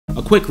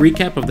quick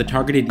recap of the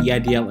targeted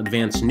EIDL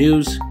advanced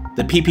news,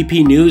 the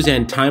PPP news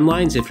and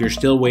timelines if you're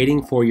still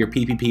waiting for your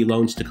PPP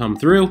loans to come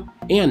through,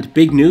 and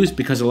big news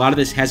because a lot of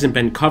this hasn't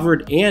been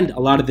covered and a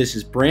lot of this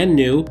is brand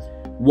new,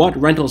 what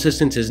rental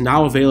assistance is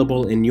now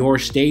available in your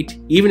state.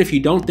 Even if you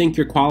don't think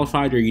you're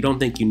qualified or you don't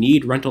think you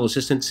need rental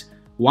assistance,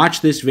 watch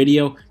this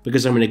video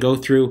because I'm going to go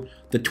through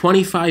the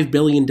 $25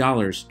 billion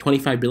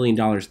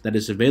that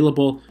is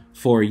available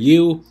for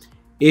you.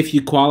 If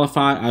you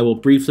qualify, I will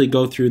briefly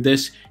go through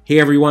this. Hey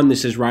everyone,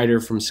 this is Ryder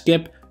from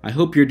Skip. I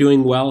hope you're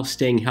doing well,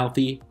 staying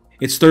healthy.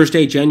 It's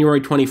Thursday, January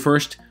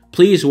 21st.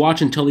 Please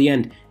watch until the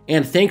end.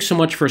 And thanks so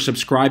much for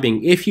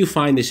subscribing. If you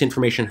find this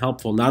information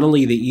helpful, not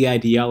only the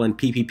EIDL and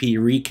PPP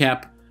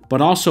recap,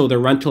 but also the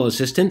rental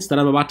assistance that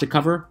I'm about to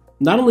cover,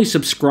 not only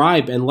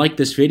subscribe and like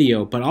this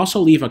video, but also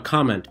leave a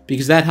comment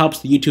because that helps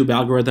the YouTube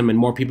algorithm and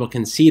more people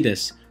can see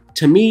this.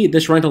 To me,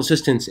 this rental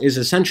assistance is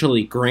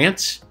essentially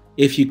grants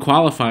if you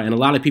qualify, and a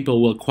lot of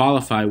people will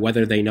qualify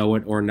whether they know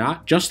it or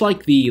not. Just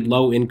like the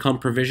low income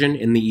provision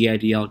in the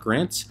EIDL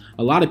grants,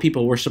 a lot of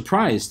people were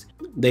surprised.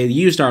 They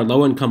used our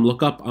low income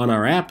lookup on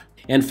our app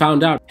and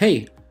found out,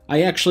 hey,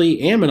 I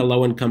actually am in a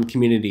low income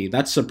community.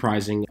 That's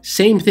surprising.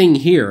 Same thing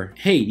here.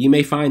 Hey, you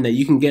may find that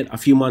you can get a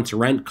few months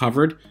rent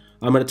covered.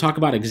 I'm going to talk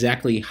about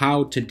exactly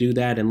how to do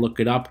that and look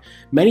it up.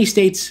 Many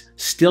states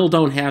still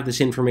don't have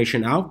this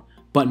information out,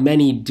 but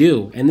many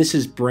do. And this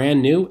is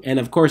brand new. And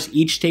of course,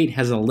 each state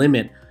has a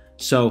limit.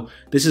 So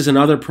this is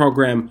another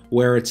program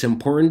where it's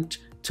important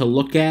to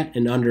look at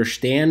and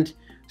understand.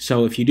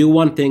 So if you do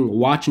one thing,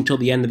 watch until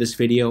the end of this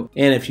video.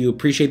 And if you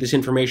appreciate this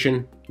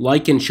information,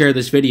 like and share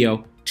this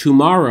video.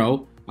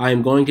 Tomorrow, I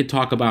am going to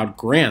talk about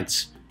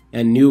grants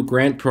and new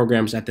grant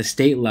programs at the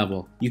state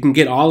level. You can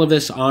get all of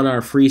this on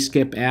our free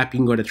Skip app.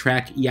 You can go to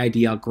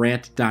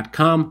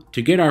trackeidlgrant.com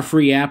to get our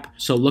free app.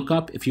 So look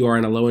up if you are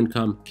in a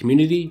low-income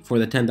community for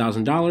the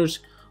 $10,000.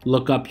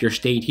 Look up your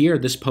state here.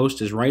 This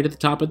post is right at the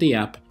top of the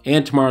app.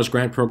 And tomorrow's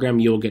grant program,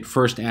 you will get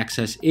first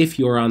access if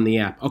you're on the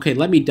app. Okay,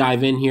 let me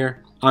dive in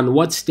here on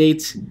what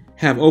states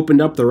have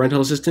opened up the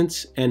rental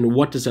assistance and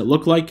what does it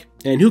look like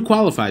and who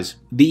qualifies.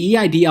 The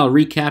EIDL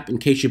recap, in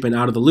case you've been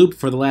out of the loop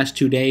for the last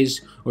 2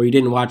 days or you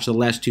didn't watch the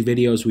last 2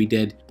 videos we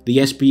did, the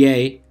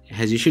SBA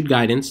has issued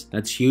guidance.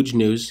 That's huge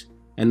news.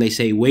 And they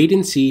say, wait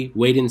and see,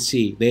 wait and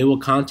see. They will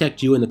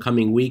contact you in the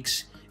coming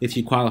weeks if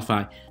you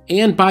qualify.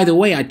 And by the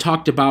way, I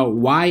talked about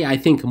why I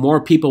think more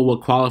people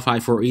will qualify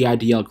for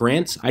EIDL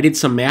grants. I did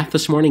some math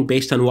this morning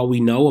based on what we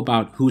know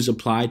about who's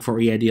applied for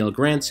EIDL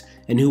grants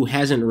and who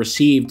hasn't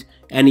received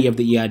any of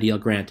the EIDL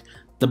grant.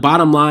 The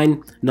bottom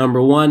line,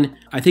 number one,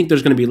 I think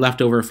there's going to be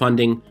leftover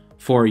funding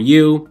for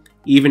you,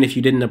 even if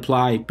you didn't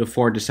apply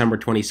before December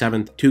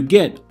 27th, to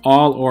get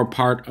all or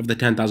part of the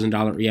 $10,000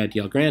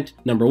 EIDL grant,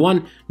 number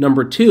one.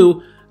 Number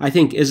two, I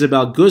think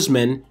Isabel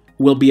Guzman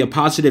will be a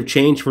positive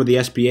change for the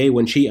SBA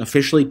when she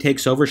officially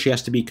takes over. She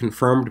has to be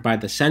confirmed by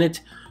the Senate.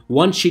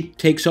 Once she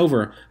takes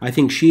over, I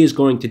think she is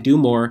going to do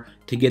more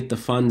to get the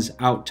funds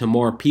out to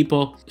more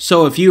people.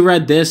 So if you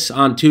read this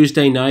on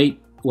Tuesday night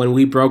when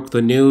we broke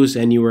the news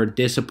and you were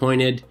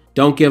disappointed,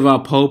 don't give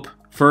up hope.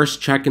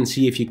 First, check and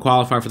see if you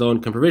qualify for the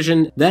low-income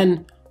provision.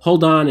 Then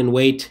hold on and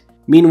wait.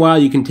 Meanwhile,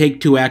 you can take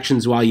 2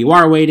 actions while you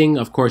are waiting.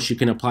 Of course, you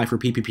can apply for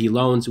PPP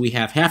loans. We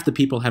have half the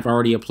people have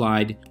already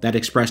applied that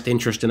expressed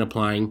interest in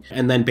applying.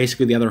 And then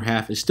basically the other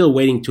half is still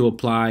waiting to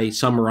apply.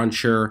 Some are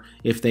unsure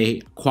if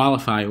they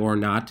qualify or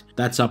not.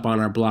 That's up on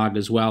our blog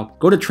as well.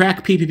 Go to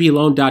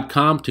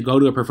trackpploan.com to go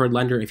to a preferred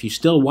lender if you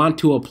still want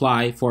to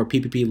apply for a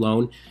PPP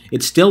loan.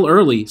 It's still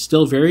early,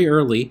 still very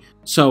early.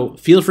 So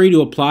feel free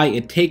to apply.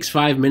 It takes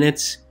 5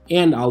 minutes.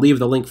 And I'll leave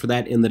the link for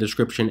that in the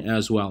description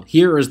as well.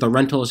 Here is the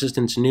rental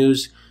assistance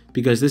news,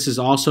 because this is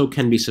also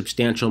can be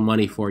substantial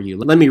money for you.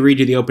 Let me read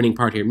you the opening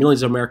part here.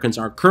 Millions of Americans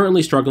are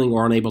currently struggling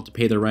or unable to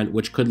pay their rent,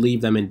 which could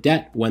leave them in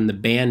debt when the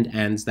ban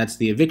ends. That's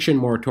the eviction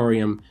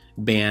moratorium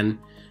ban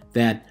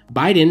that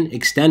Biden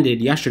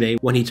extended yesterday.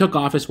 When he took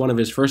office, one of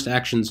his first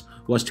actions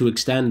was to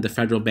extend the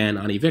federal ban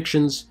on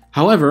evictions.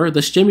 However,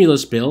 the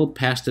stimulus bill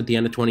passed at the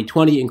end of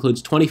 2020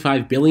 includes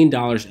 $25 billion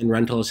in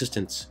rental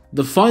assistance.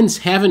 The funds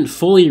haven't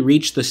fully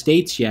reached the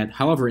states yet.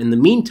 However, in the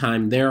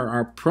meantime, there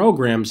are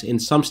programs in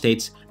some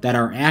states that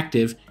are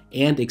active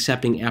and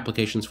accepting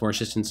applications for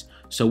assistance.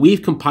 So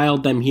we've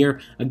compiled them here.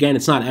 Again,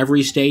 it's not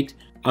every state.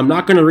 I'm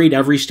not going to read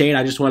every state.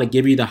 I just want to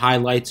give you the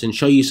highlights and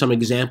show you some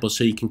examples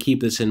so you can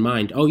keep this in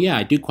mind. Oh yeah,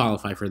 I do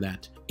qualify for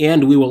that.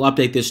 And we will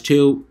update this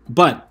too.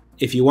 But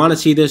if you want to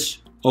see this,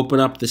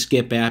 open up the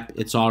Skip app.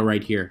 It's all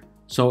right here.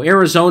 So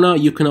Arizona,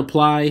 you can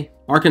apply.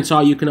 Arkansas,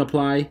 you can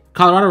apply.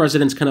 Colorado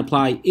residents can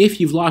apply if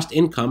you've lost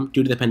income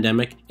due to the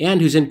pandemic and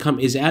whose income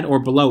is at or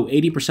below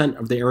 80%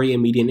 of the area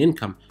median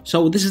income.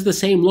 So this is the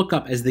same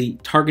lookup as the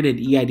targeted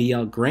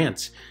EIDL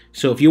grants.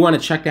 So if you want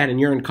to check that and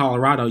you're in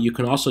Colorado, you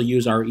can also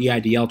use our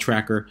EIDL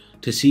tracker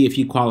to see if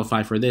you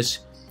qualify for this.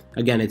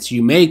 Again, it's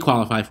you may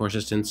qualify for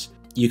assistance.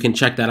 You can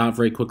check that out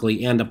very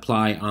quickly and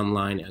apply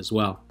online as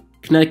well.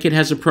 Connecticut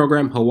has a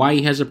program.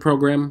 Hawaii has a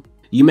program.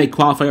 You may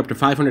qualify up to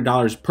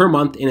 $500 per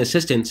month in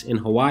assistance in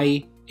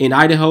Hawaii. In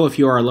Idaho, if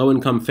you are a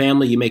low-income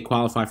family, you may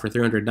qualify for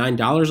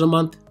 $309 a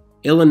month.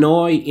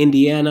 Illinois,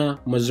 Indiana,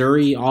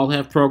 Missouri all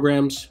have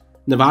programs.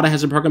 Nevada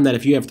has a program that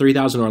if you have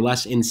 $3,000 or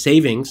less in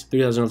savings,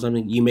 $3,000 or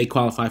something, you may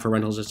qualify for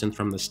rental assistance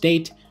from the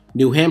state.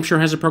 New Hampshire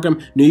has a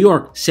program. New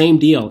York, same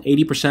deal.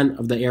 80%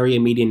 of the area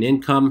median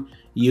income,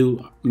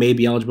 you may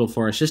be eligible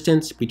for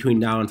assistance between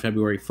now and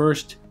February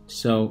 1st.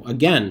 So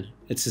again,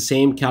 it's the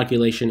same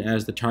calculation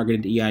as the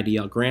targeted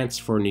EIDL grants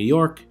for New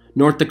York.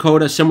 North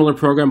Dakota, similar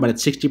program, but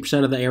it's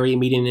 60% of the area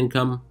median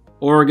income.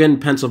 Oregon,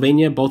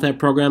 Pennsylvania, both have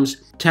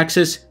programs.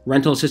 Texas,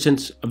 rental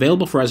assistance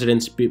available for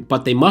residents,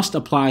 but they must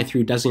apply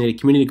through designated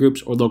community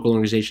groups or local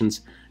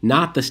organizations,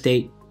 not the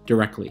state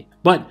directly.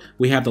 But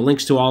we have the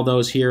links to all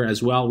those here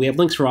as well. We have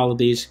links for all of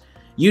these.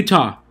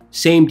 Utah,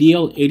 same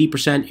deal,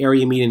 80%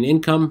 area median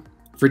income.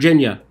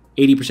 Virginia,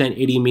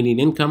 80% area median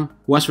income.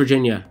 West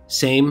Virginia,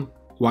 same.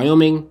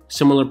 Wyoming,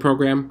 similar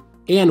program.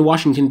 And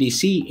Washington,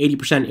 D.C.,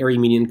 80% area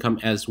median income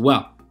as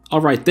well. All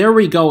right, there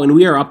we go, and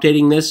we are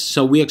updating this,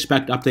 so we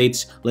expect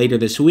updates later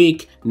this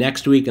week,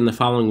 next week, and the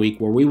following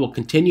week, where we will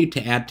continue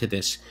to add to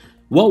this.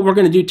 What we're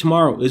going to do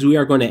tomorrow is we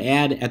are going to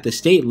add at the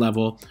state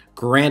level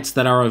grants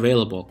that are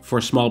available for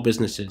small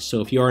businesses.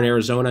 So if you're in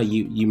Arizona,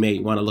 you may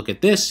want to look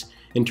at this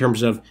in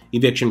terms of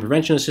eviction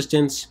prevention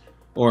assistance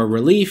or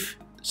relief.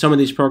 Some of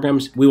these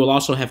programs, we will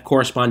also have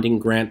corresponding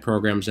grant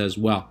programs as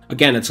well.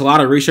 Again, it's a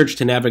lot of research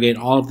to navigate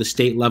all of the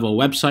state level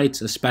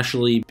websites,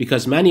 especially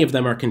because many of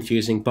them are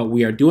confusing, but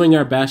we are doing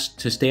our best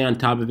to stay on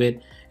top of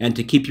it and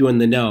to keep you in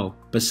the know.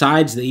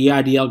 Besides the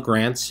EIDL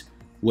grants,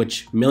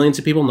 which millions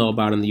of people know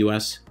about in the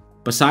US,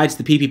 besides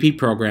the PPP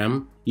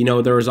program, you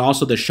know, there is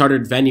also the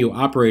Shuttered Venue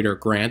Operator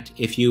Grant.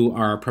 If you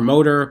are a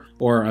promoter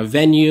or a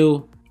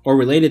venue or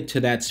related to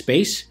that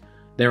space,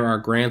 there are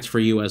grants for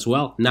you as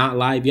well. Not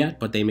live yet,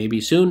 but they may be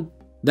soon.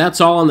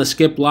 That's all on the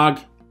Skip blog.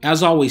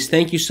 As always,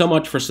 thank you so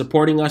much for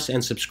supporting us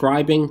and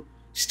subscribing.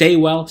 Stay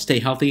well, stay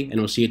healthy, and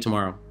we'll see you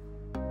tomorrow.